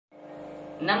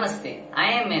Namaste,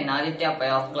 I am an Adithya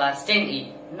of class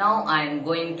 10E. Now I am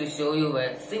going to show you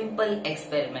a simple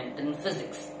experiment in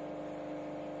physics.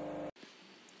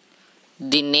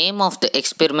 The name of the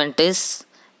experiment is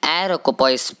Air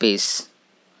Occupies Space,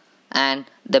 and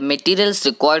the materials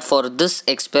required for this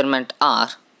experiment are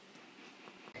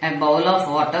a bowl of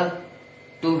water,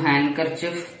 2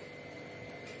 handkerchiefs,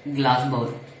 glass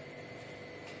bowl.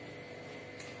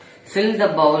 Fill the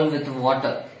bowl with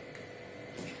water.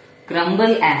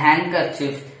 Crumble a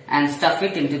handkerchief and stuff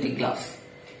it into the glass.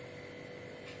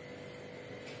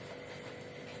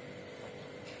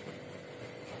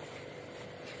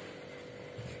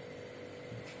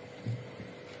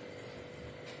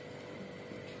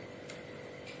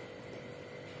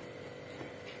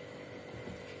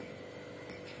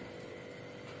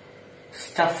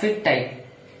 Stuff it tight.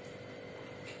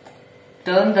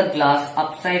 Turn the glass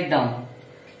upside down.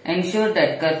 Ensure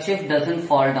that kerchief doesn't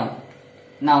fall down.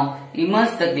 Now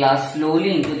immerse the glass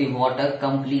slowly into the water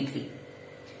completely.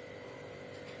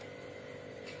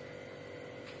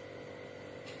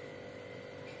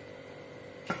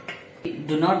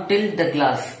 Do not tilt the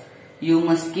glass. You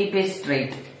must keep it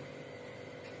straight.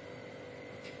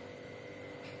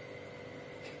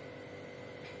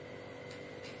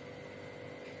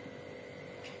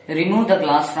 Remove the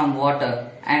glass from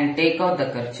water and take out the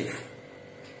kerchief.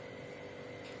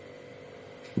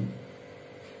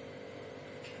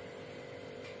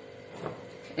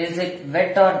 Is it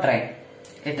wet or dry?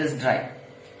 It is dry.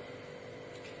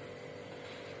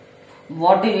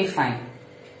 What do we find?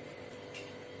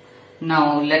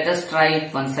 Now let us try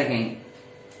it once again.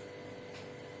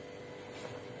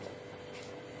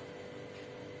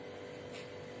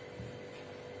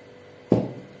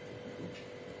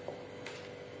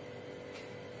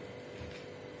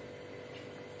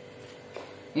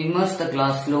 Immerse the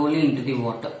glass slowly into the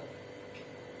water.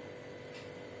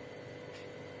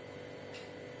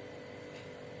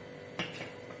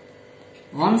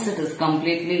 Once it is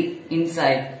completely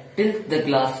inside, tilt the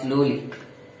glass slowly.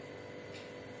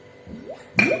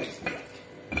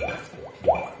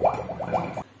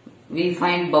 We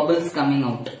find bubbles coming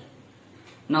out.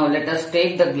 Now let us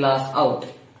take the glass out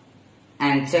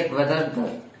and check whether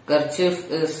the kerchief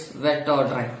is wet or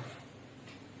dry.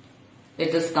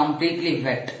 It is completely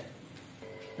wet.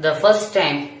 The first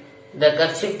time the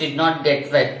kerchief did not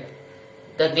get wet.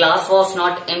 The glass was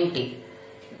not empty.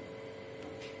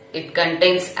 It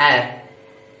contains air.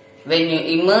 When you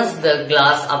immerse the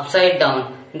glass upside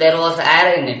down, there was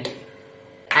air in it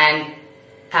and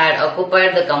had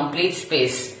occupied the complete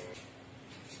space.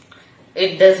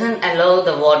 It doesn't allow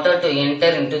the water to enter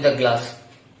into the glass.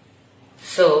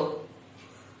 So,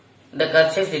 the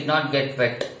kerchief did not get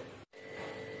wet.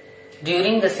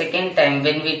 During the second time,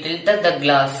 when we tilted the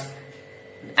glass,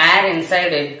 air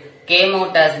inside it came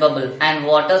out as bubble and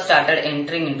water started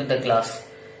entering into the glass.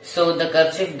 So the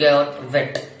kerchief got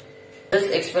wet.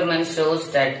 This experiment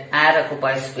shows that air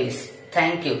occupies space.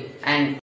 Thank you and